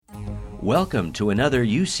Welcome to another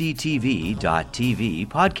UCTV.tv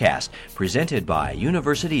podcast presented by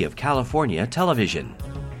University of California Television.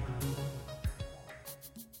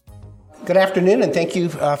 Good afternoon, and thank you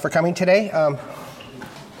for coming today.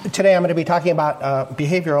 Today I'm going to be talking about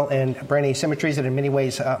behavioral and brain asymmetries, and in many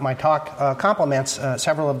ways my talk complements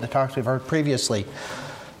several of the talks we've heard previously.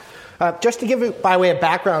 Just to give you by way of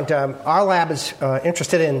background, our lab is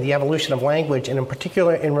interested in the evolution of language, and in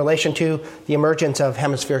particular in relation to the emergence of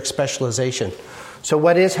hemispheric specialization. So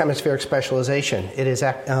what is hemispheric specialization? It is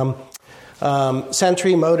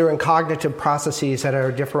sensory, motor, and cognitive processes that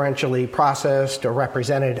are differentially processed or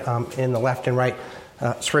represented in the left and right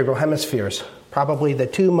cerebral hemispheres. Probably the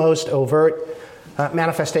two most overt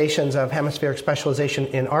manifestations of hemispheric specialization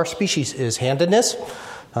in our species is handedness.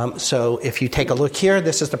 So if you take a look here,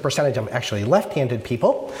 this is the percentage of actually left-handed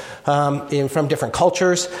people from different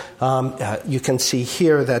cultures. You can see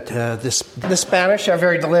here that the Spanish are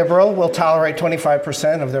very liberal, will tolerate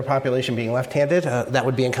 25% of their population being left-handed. That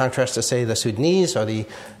would be in contrast to, say, the Sudanese or the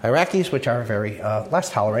Iraqis, which are very less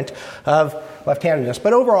tolerant of left-handedness.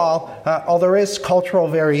 But overall, although there is cultural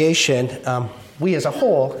variation, we as a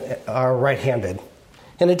whole are right-handed.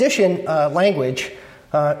 In addition, language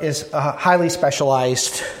is a highly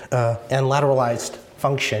specialized and lateralized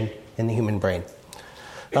function in the human brain.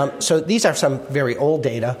 So these are some very old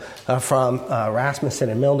data from Rasmussen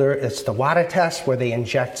and Milner. It's the WADA test, where they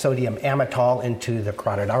inject sodium amytal into the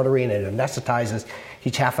carotid artery and it anesthetizes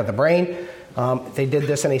each half of the brain. They did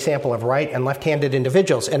this in a sample of right and left-handed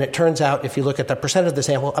individuals, and it turns out, if you look at the percent of the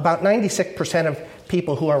sample, about 96% of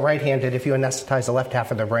people who are right-handed, if you anesthetize the left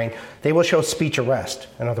half of their brain, they will show speech arrest.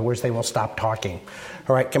 In other words, they will stop talking.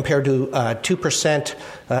 All right, compared to 2%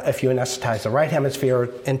 if you anesthetize the right hemisphere,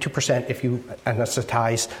 and 2% if you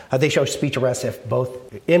anesthetize, they show speech arrest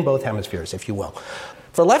in both hemispheres, if you will.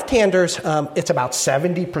 For left-handers, it's about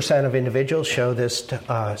 70% of individuals show this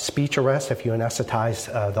speech arrest if you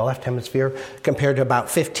anesthetize the left hemisphere, compared to about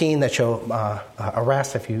 15% that show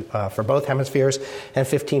arrest for both hemispheres, and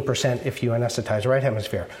 15% if you anesthetize the right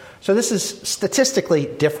hemisphere. So this is statistically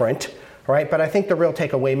different, right? But I think the real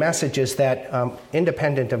takeaway message is that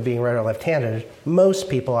independent of being right or left-handed, most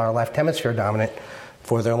people are left hemisphere dominant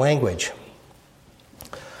for their language.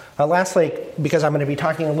 Lastly, because I'm going to be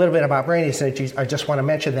talking a little bit about brain asymmetries, I just want to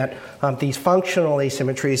mention that these functional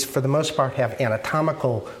asymmetries, for the most part, have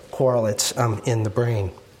anatomical correlates in the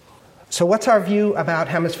brain. So what's our view about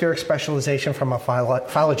hemispheric specialization from a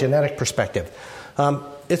phylogenetic perspective?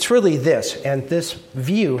 It's really this, and this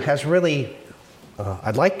view has really,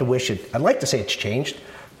 I'd like to say it's changed,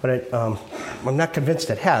 but I'm not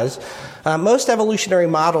convinced it has. Most evolutionary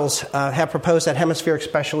models have proposed that hemispheric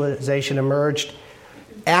specialization emerged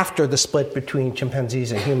after the split between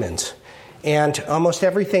chimpanzees and humans. And almost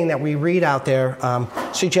everything that we read out there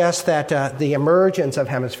suggests that the emergence of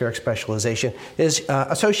hemispheric specialization is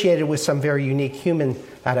associated with some very unique human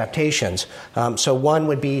adaptations. So one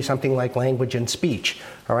would be something like language and speech.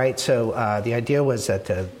 All right, so the idea was that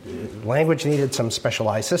language needed some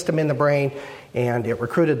specialized system in the brain, and it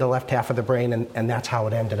recruited the left half of the brain, and that's how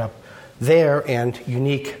it ended up there and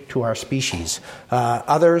unique to our species.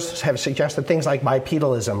 Others have suggested things like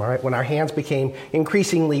bipedalism, all right? When our hands became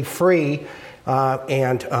increasingly free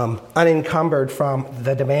and unencumbered from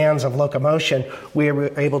the demands of locomotion, we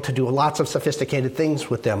were able to do lots of sophisticated things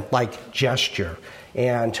with them, like gesture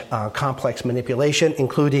and complex manipulation,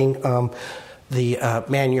 including the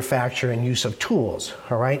manufacture and use of tools,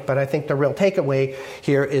 all right? But I think the real takeaway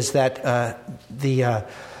here is that the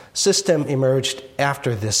system emerged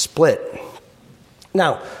after this split.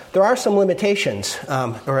 Now, there are some limitations,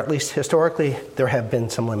 or at least historically there have been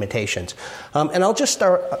some limitations. And I'll just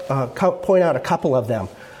point out a couple of them.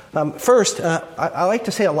 First, I like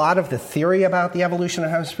to say a lot of the theory about the evolution of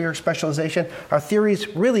hemispheric specialization are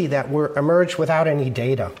theories really that were emerged without any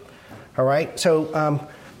data. All right? So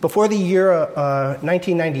before the year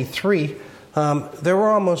 1993, there were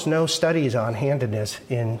almost no studies on handedness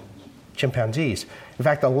in chimpanzees. In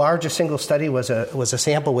fact, the largest single study was a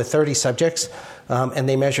sample with 30 subjects, and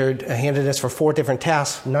they measured handedness for 4 different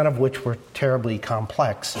tasks, none of which were terribly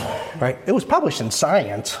complex. Right? It was published in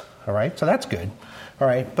Science, all right, so that's good. All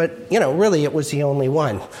right, but really, it was the only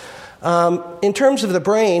one. In terms of the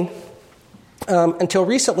brain, until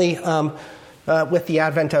recently, with the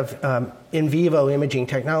advent of in vivo imaging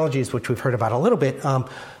technologies, which we've heard about a little bit,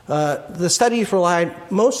 the studies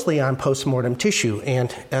relied mostly on postmortem tissue,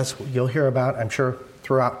 and as you'll hear about, I'm sure,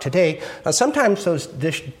 throughout today, sometimes those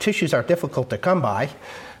tissues are difficult to come by.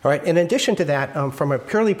 All right. In addition to that, from a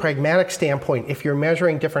purely pragmatic standpoint, if you're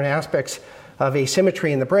measuring different aspects of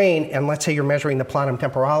asymmetry in the brain, and let's say you're measuring the platum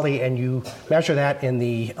temporale, and you measure that in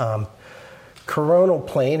the coronal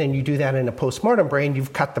plane, and you do that in a postmortem brain,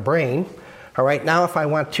 you've cut the brain. All right, now if I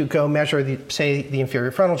want to go measure, the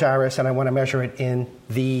inferior frontal gyrus, and I want to measure it in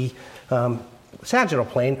the sagittal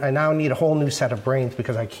plane, I now need a whole new set of brains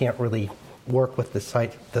because I can't really work with the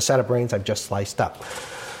set of brains I've just sliced up.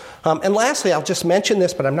 And lastly, I'll just mention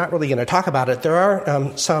this, but I'm not really going to talk about it. There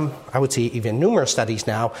are some, I would say even numerous studies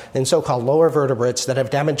now in so-called lower vertebrates that have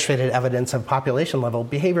demonstrated evidence of population-level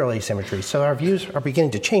behavioral asymmetry. So our views are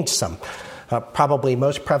beginning to change some. Probably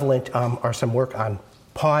most prevalent are some work on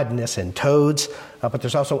podness in toads, but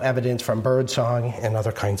there's also evidence from birdsong and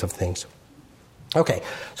other kinds of things. Okay,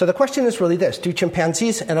 so the question is really this: do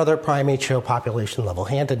chimpanzees and other primates show population-level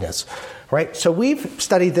handedness? Right? So we've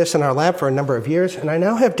studied this in our lab for a number of years, and I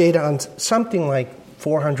now have data on something like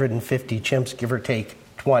 450 chimps, give or take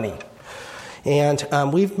 20.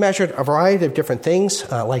 And we've measured a variety of different things,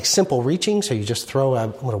 like simple reaching, so you just throw a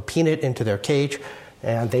little peanut into their cage,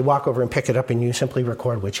 and they walk over and pick it up, and you simply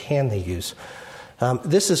record which hand they use.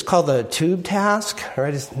 This is called the tube task. All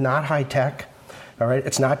right, it's not high tech. All right,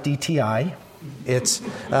 it's not DTI. It's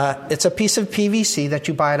a piece of PVC that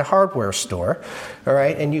you buy at a hardware store. All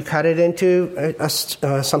right, and you cut it into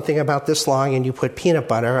something about this long, and you put peanut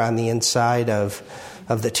butter on the inside of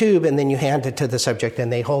the tube, and then you hand it to the subject,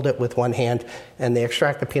 and they hold it with one hand, and they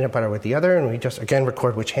extract the peanut butter with the other, and we just again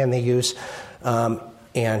record which hand they use.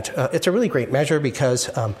 And it's a really great measure because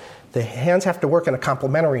the hands have to work in a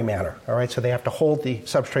complementary manner, all right? So they have to hold the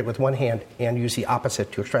substrate with one hand and use the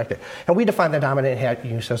opposite to extract it. And we define the dominant hand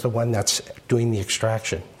use as the one that's doing the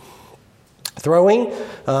extraction. Throwing,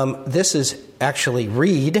 this is actually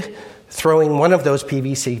Reed throwing one of those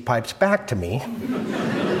PVC pipes back to me,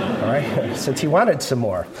 all right, since he wanted some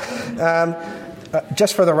more.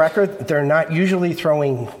 Just for the record, they're not usually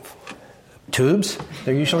throwing tubes.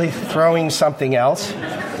 They're usually throwing something else.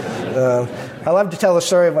 I love to tell the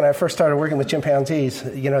story of when I first started working with chimpanzees.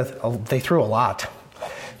 You know, they threw a lot,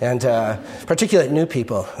 and particularly new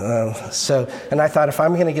people. And I thought, if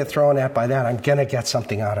I'm going to get thrown at by that, I'm going to get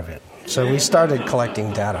something out of it. So we started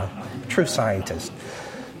collecting data. True scientist.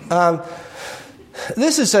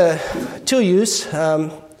 This is a tool use.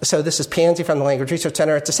 So this is Pansy from the Language Research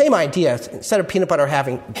Center. It's the same idea. Instead of peanut butter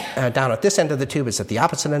having down at this end of the tube, it's at the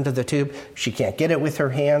opposite end of the tube. She can't get it with her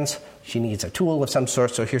hands. She needs a tool of some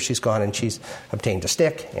sort. So here she's gone and she's obtained a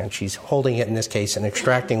stick, and she's holding it in this case and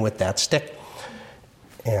extracting with that stick.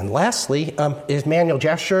 And lastly is manual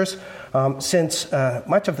gestures. Since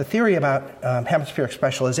much of the theory about hemispheric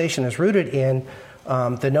specialization is rooted in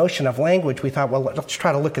the notion of language, we thought, well, let's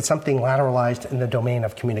try to look at something lateralized in the domain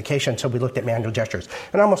of communication. So we looked at manual gestures.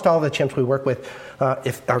 And almost all the chimps we work with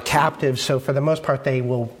are captives, so for the most part they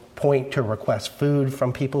will point to request food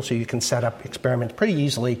from people, so you can set up experiments pretty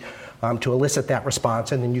easily to elicit that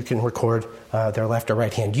response, and then you can record their left or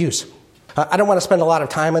right hand use. I don't want to spend a lot of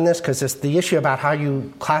time on this because the issue about how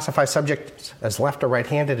you classify subjects as left or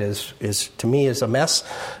right-handed is to me is a mess.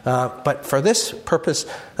 But for this purpose,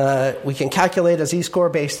 we can calculate a z-score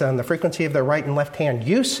based on the frequency of their right and left hand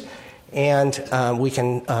use, and we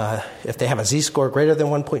can, if they have a z-score greater than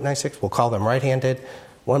 1.96, we'll call them right-handed.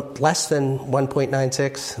 Less than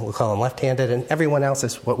 1.96, we'll call them left-handed, and everyone else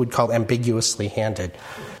is what we'd call ambiguously handed.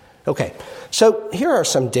 Okay, so here are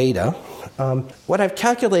some data. What I've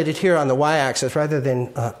calculated here on the y-axis, rather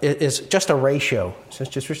than is just a ratio. So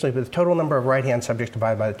it's just recently the total number of right-hand subjects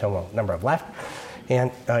divided by the total number of left.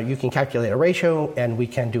 And you can calculate a ratio, and we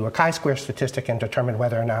can do a chi-square statistic and determine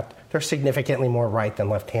whether or not they're significantly more right than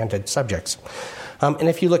left-handed subjects. And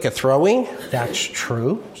if you look at throwing, that's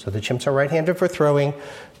true. So the chimps are right-handed for throwing.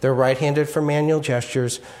 They're right-handed for manual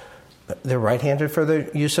gestures. They're right-handed for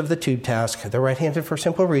the use of the tube task. They're right-handed for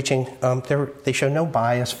simple reaching. They show no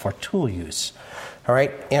bias for tool use. All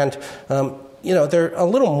right? And, they're a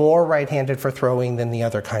little more right-handed for throwing than the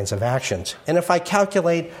other kinds of actions. And if I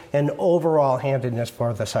calculate an overall handedness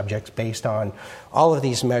for the subjects based on all of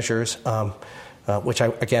these measures, which I,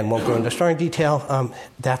 again, won't go into strong detail,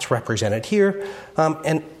 that's represented here.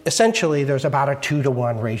 And essentially, there's about a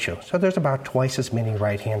 2-to-1 ratio. So there's about twice as many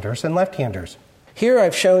right-handers than left-handers. Here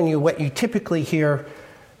I've shown you what you typically hear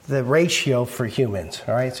the ratio for humans.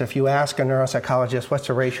 All right? So if you ask a neuropsychologist, what's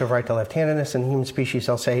the ratio of right to left-handedness in the human species,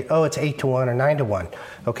 they'll say, oh, it's 8-to-1 or 9-to-1.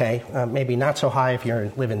 Okay? Maybe not so high if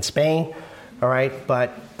you live in Spain. All right?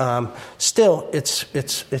 But still,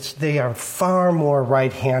 they are far more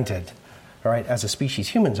right-handed, all right, as a species,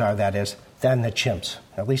 humans are, that is, than the chimps,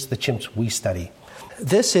 at least the chimps we study.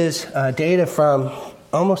 This is data from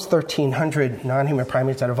almost 1,300 non-human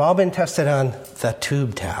primates that have all been tested on the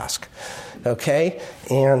tube task. Okay?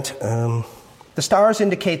 And The stars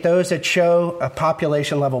indicate those that show a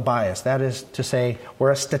population-level bias. That is to say, where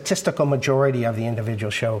a statistical majority of the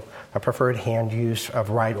individuals show a preferred hand use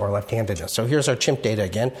of right or left-handedness. So here's our chimp data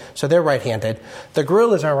again. So they're right-handed. The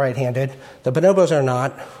gorillas are right-handed. The bonobos are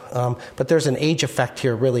not. But there's an age effect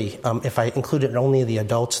here, really. If I included only the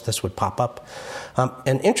adults, this would pop up.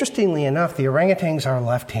 And interestingly enough, the orangutans are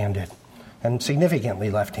left-handed, and significantly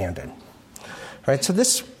left-handed. All right, so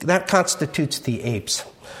that constitutes the apes.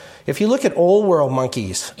 If you look at old world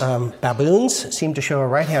monkeys, baboons seem to show a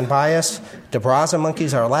right-hand bias. DeBraza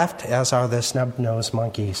monkeys are left, as are the snub-nosed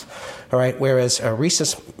monkeys. All right, whereas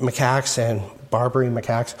rhesus macaques and Barbary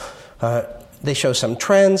macaques, they show some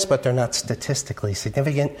trends, but they're not statistically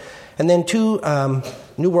significant. And then two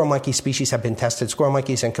New World monkey species have been tested, squirrel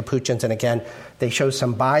monkeys and capuchins, and again, they show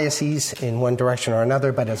some biases in one direction or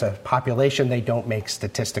another, but as a population, they don't make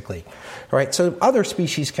statistically. All right, so other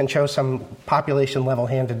species can show some population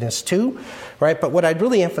level-handedness too, right? But what I'd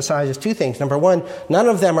really emphasize is two things. Number one, none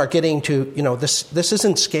of them are getting to, this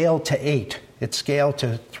isn't scaled to 8. It's scaled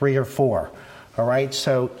to 3 or 4, all right?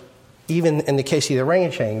 So even in the case of the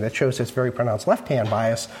orangutan that shows this very pronounced left-hand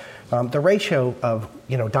bias, the ratio of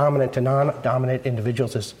dominant to non-dominant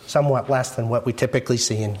individuals is somewhat less than what we typically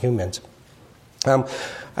see in humans.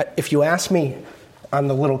 If you ask me on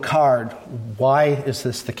the little card, why is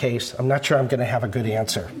this the case, I'm not sure I'm going to have a good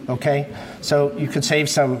answer, okay? So you could save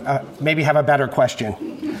some, maybe have a better question.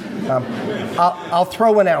 I'll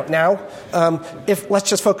throw one out now. Let's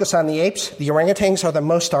just focus on the apes. The orangutans are the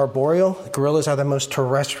most arboreal. The gorillas are the most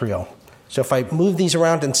terrestrial. So if I move these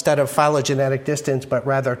around instead of phylogenetic distance, but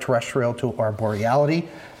rather terrestrial to arboreality,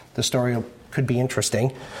 the story could be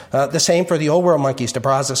interesting. The same for the old world monkeys.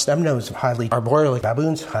 DeBraza snub-nosed, highly arboreal.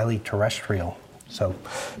 Baboons, highly terrestrial. So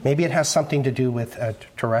maybe it has something to do with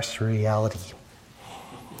terrestriality.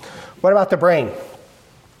 What about the brain?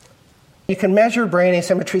 You can measure brain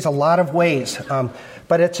asymmetries a lot of ways,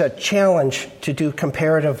 but it's a challenge to do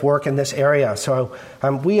comparative work in this area. So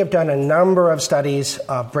we have done a number of studies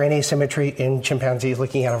of brain asymmetry in chimpanzees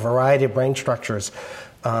looking at a variety of brain structures,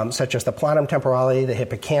 such as the planum temporale, the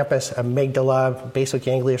hippocampus, amygdala, basal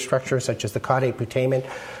ganglia structures such as the caudate putamen.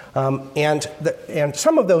 And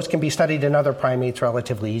some of those can be studied in other primates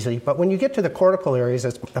relatively easily, but when you get to the cortical areas,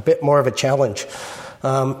 it's a bit more of a challenge.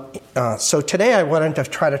 So today I wanted to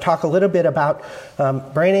try to talk a little bit about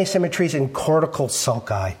brain asymmetries in cortical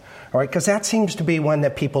sulci, all right, because that seems to be one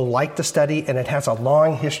that people like to study, and it has a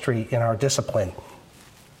long history in our discipline.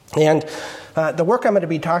 And the work I'm going to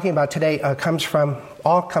be talking about today comes from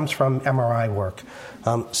MRI work.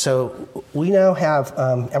 So we now have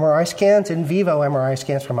MRI scans, in vivo MRI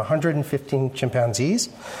scans from 115 chimpanzees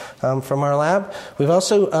from our lab. We've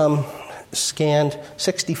also scanned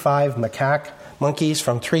 65 macaque monkeys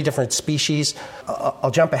from 3 different species. I'll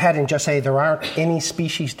jump ahead and just say there aren't any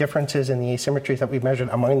species differences in the asymmetries that we've measured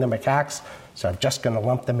among the macaques, so I'm just going to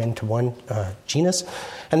lump them into one genus.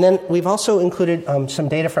 And then we've also included some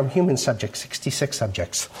data from human subjects, 66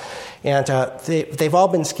 subjects. And they've all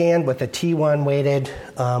been scanned with a T1-weighted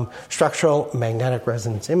structural magnetic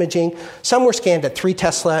resonance imaging. Some were scanned at 3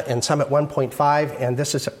 Tesla and some at 1.5, and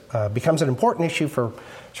this becomes an important issue for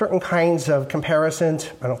certain kinds of comparisons.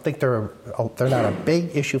 I don't think they're not a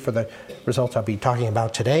big issue for the results I'll be talking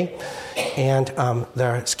about today. And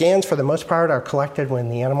the scans, for the most part, are collected when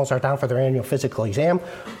the animals are down for their annual physical exam.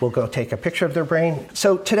 We'll go take a picture of their brain.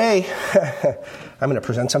 So today, I'm going to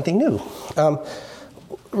present something new.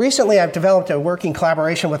 Recently, I've developed a working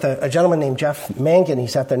collaboration with a gentleman named Jeff Mangan.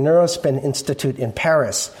 He's at the Neurospin Institute in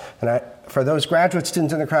Paris. And for those graduate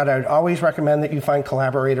students in the crowd, I would always recommend that you find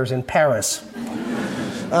collaborators in Paris.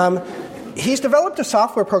 He's developed a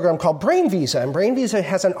software program called Brain Visa, and Brain Visa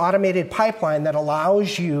has an automated pipeline that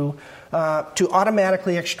allows you to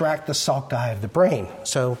automatically extract the sulci of the brain.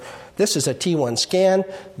 So this is a T1 scan.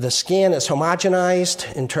 The scan is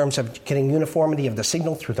homogenized in terms of getting uniformity of the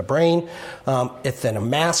signal through the brain. If then a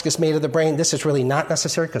mask is made of the brain, this is really not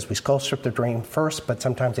necessary because we skull strip the brain first, but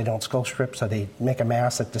sometimes they don't skull strip, so they make a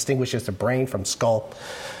mask that distinguishes the brain from skull.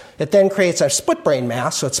 It then creates a split brain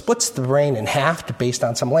mass, so it splits the brain in half based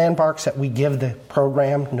on some landmarks that we give the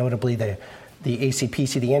program, notably the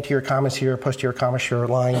ACPC, the anterior commissure, posterior commissure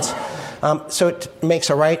lines. So it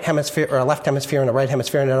makes a right hemisphere or a left hemisphere and a right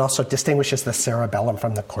hemisphere, and it also distinguishes the cerebellum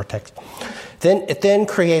from the cortex. Then it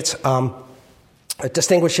creates it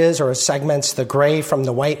distinguishes or segments the gray from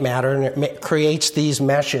the white matter, and it creates these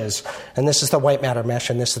meshes. And this is the white matter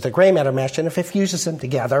mesh, and this is the gray matter mesh. And if it fuses them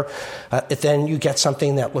together, then you get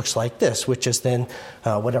something that looks like this, which is then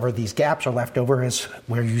whatever these gaps are left over is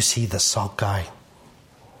where you see the sulci.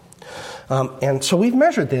 And so we've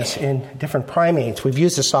measured this in different primates. We've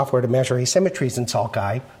used the software to measure asymmetries in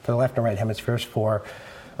sulci for the left and right hemispheres for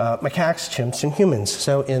macaques, chimps, and humans.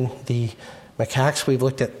 So in the macaques, we've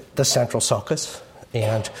looked at the central sulcus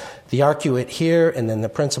and the arcuate here, and then the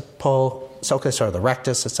principal sulcus, or the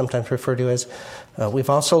rectus, it's sometimes referred to as. We've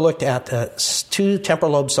also looked at two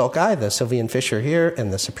temporal lobe sulci, the Sylvian fissure here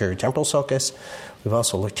and the superior temporal sulcus. We've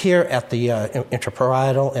also looked here at the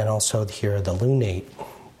intraparietal and also here the lunate.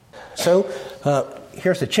 So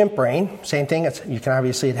here's the chimp brain. Same thing. You can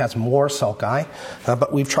obviously, it has more sulci,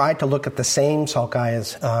 but we've tried to look at the same sulci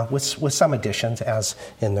as with some additions as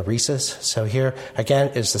in the rhesus. So here again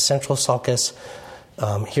is the central sulcus.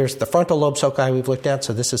 Here's the frontal lobe sulci we've looked at.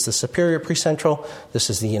 So this is the superior precentral. This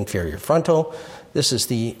is the inferior frontal. This is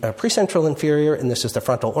the precentral inferior, and this is the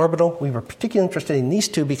frontal orbital. We were particularly interested in these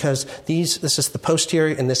two because this is the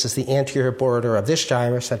posterior and this is the anterior border of this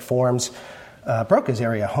gyrus that forms Broca's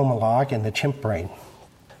area homologue in the chimp brain.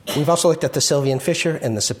 We've also looked at the Sylvian fissure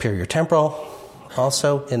and the superior temporal.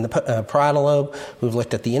 Also, in the parietal lobe, we've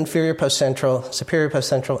looked at the inferior postcentral, superior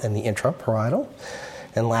postcentral, and the intraparietal.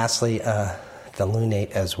 And lastly, the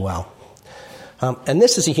lunate as well. And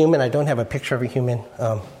this is a human. I don't have a picture of a human.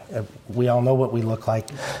 We all know what we look like.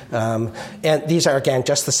 And these are, again,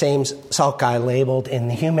 just the same sulci labeled in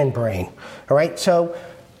the human brain. All right, so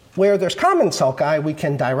where there's common sulci, we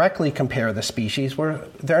can directly compare the species. Where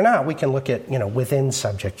they're not, we can look at, within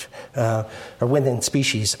subject or within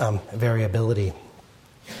species variability.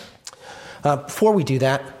 Before we do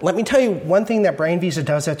that, let me tell you one thing that BrainVisa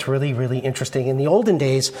does that's really, really interesting. In the olden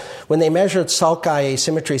days, when they measured sulci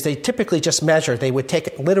asymmetries, they typically just measured. They would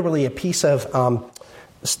take literally a piece of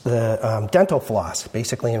the dental floss,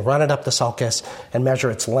 basically, and run it up the sulcus and measure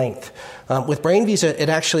its length. With BrainVisa, it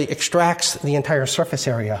actually extracts the entire surface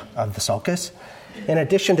area of the sulcus. In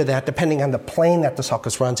addition to that, depending on the plane that the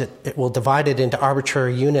sulcus runs, it will divide it into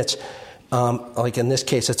arbitrary units. Like in this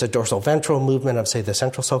case, it's a dorsal ventral movement of, say, the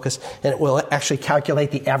central sulcus, and it will actually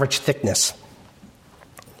calculate the average thickness.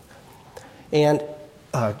 And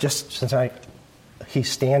just since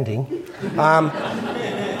he's standing,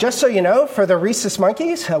 just so you know, for the rhesus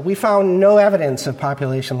monkeys, we found no evidence of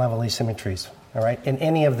population-level asymmetries, all right, in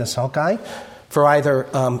any of the sulci for either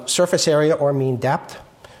surface area or mean depth.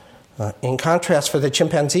 In contrast, for the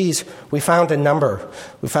chimpanzees, we found a number.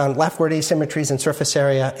 We found leftward asymmetries in surface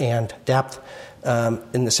area and depth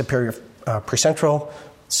in the superior precentral,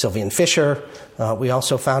 Sylvian fissure. We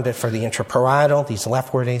also found it for the intraparietal, these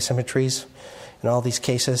leftward asymmetries in all these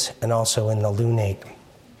cases, and also in the lunate.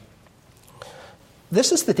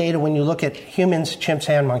 This is the data when you look at humans, chimps,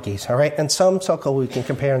 and monkeys, all right? And some sulci we can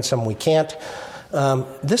compare and some we can't.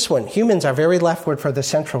 This one, humans are very leftward for the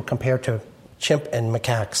central compared to chimp and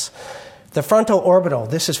macaques. The frontal orbital,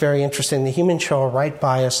 this is very interesting. The humans show a right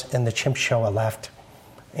bias and the chimps show a left.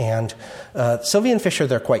 And Sylvian fissure,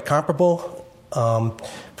 they're quite comparable.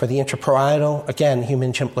 For the intraparietal, again,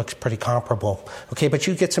 human chimp looks pretty comparable. Okay, but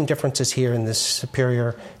you get some differences here in the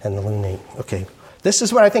superior and the lunate. Okay, this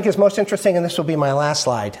is what I think is most interesting, and this will be my last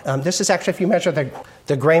slide. This is actually if you measure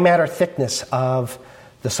the gray matter thickness of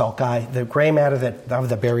the sulci, the gray matter of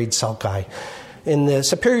the buried sulci. In the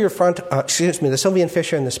superior the Sylvian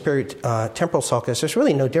fissure and the superior temporal sulcus, there's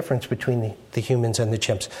really no difference between the humans and the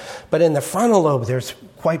chimps. But in the frontal lobe, there's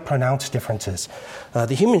quite pronounced differences.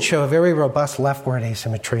 The humans show a very robust leftward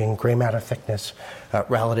asymmetry in gray matter thickness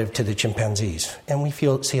relative to the chimpanzees. And we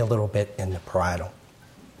see a little bit in the parietal.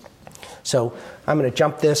 So I'm going to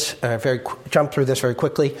jump through this very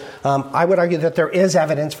quickly. I would argue that there is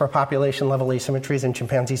evidence for population-level asymmetries in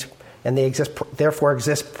chimpanzees, and they therefore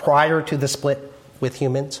exist prior to the split with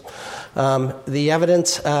humans. The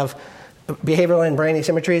evidence of behavioral and brain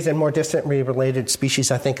asymmetries in more distantly related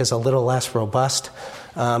species, I think, is a little less robust.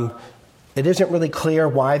 It isn't really clear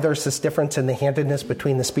why there's this difference in the handedness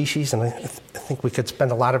between the species, and I think we could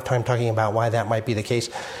spend a lot of time talking about why that might be the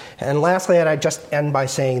case. And lastly, I'd just end by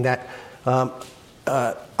saying that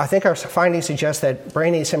I think our findings suggest that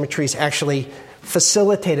brain asymmetries actually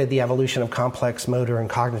facilitated the evolution of complex motor and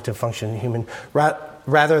cognitive function in human,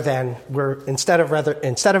 rather than instead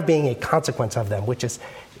of being a consequence of them, which is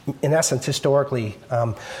in essence historically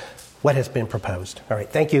what has been proposed. All right,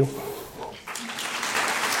 thank you.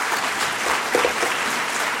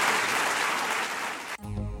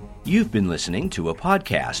 You've been listening to a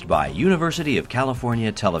podcast by University of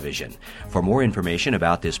California Television. For more information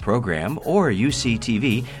about this program or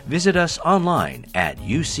UCTV, visit us online at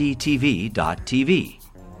uctv.tv.